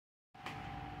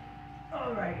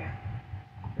Alright.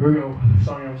 Here we go.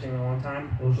 Song I've seen in a long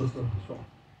time. Little Sister. This one.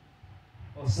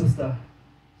 Oh, sister.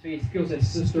 So you still say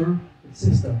sister, it's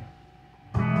sister.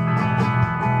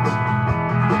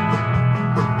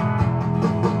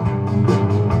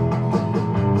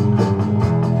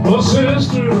 Oh,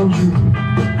 sister, don't you?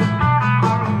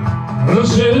 Oh,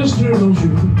 sister, don't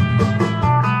you?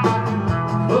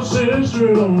 Oh,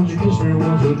 sister, don't you kiss me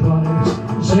once or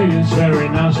twice? Say it's very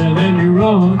nice and then you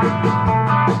run.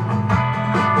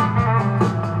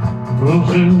 Oh,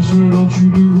 sister, don't you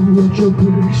do what your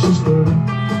big sister does?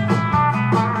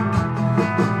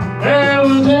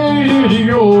 Every day to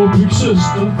your big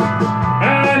sister,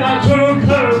 and I took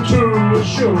her to a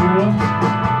show.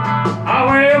 I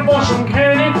went for some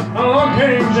candy, along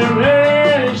came Jim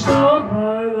Henny, and he stopped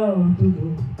right out the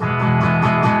door.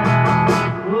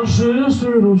 Oh,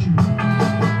 sister, don't you?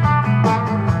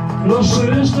 Oh,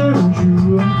 sister, don't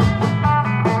you?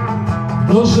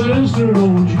 Oh, sister,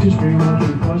 don't you kiss me once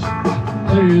or twice?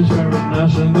 Say it's very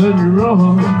nice and then you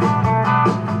run.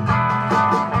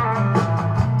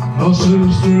 Oh,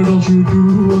 sister, don't you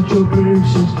do what your big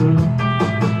sister does?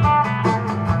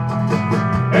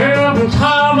 Every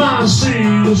time I see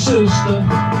your sister,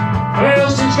 well,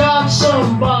 she's got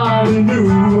somebody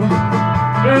new.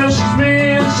 Well, she's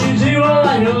mean, she's evil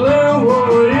like a little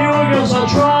boy. I guess I'll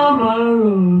try my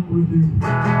luck with you.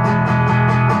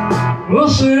 Oh,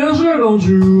 sister, don't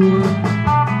you?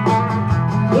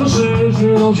 Oh,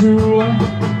 sister, don't you?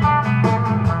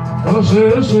 Oh,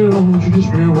 sister, don't you kiss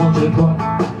me once or twice?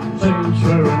 Say it's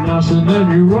very nice and then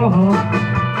you run.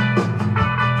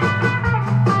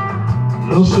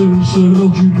 Oh, sister,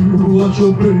 don't you do what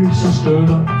your big sister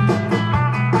does?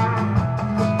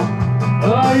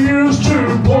 I used to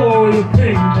pull your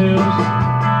pigtails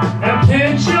and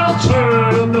pinch your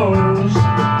turtle nose.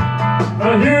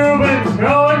 You've been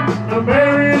growing the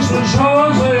berries and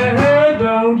shores their hair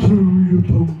down to your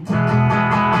toes.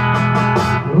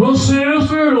 Oh,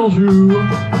 sister, don't you?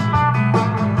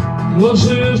 Oh,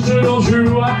 sister, don't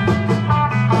you?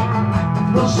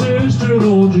 Oh, sister,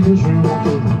 don't you kiss me once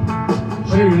or twice?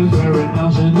 Say it's very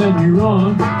nice and then you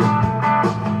run.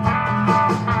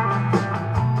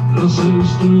 Oh,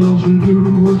 sister, don't you do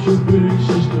what your big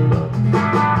sister does?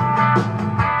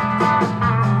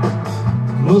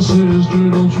 Oh, sister,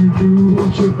 don't you do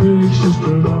what your big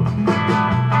sister does?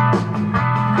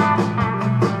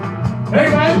 Hey,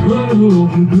 baby,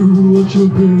 don't you do what your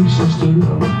big sister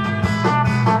does?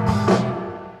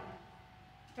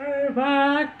 Hey,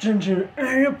 back, ginger,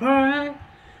 hey, you back,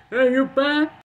 hey, you back.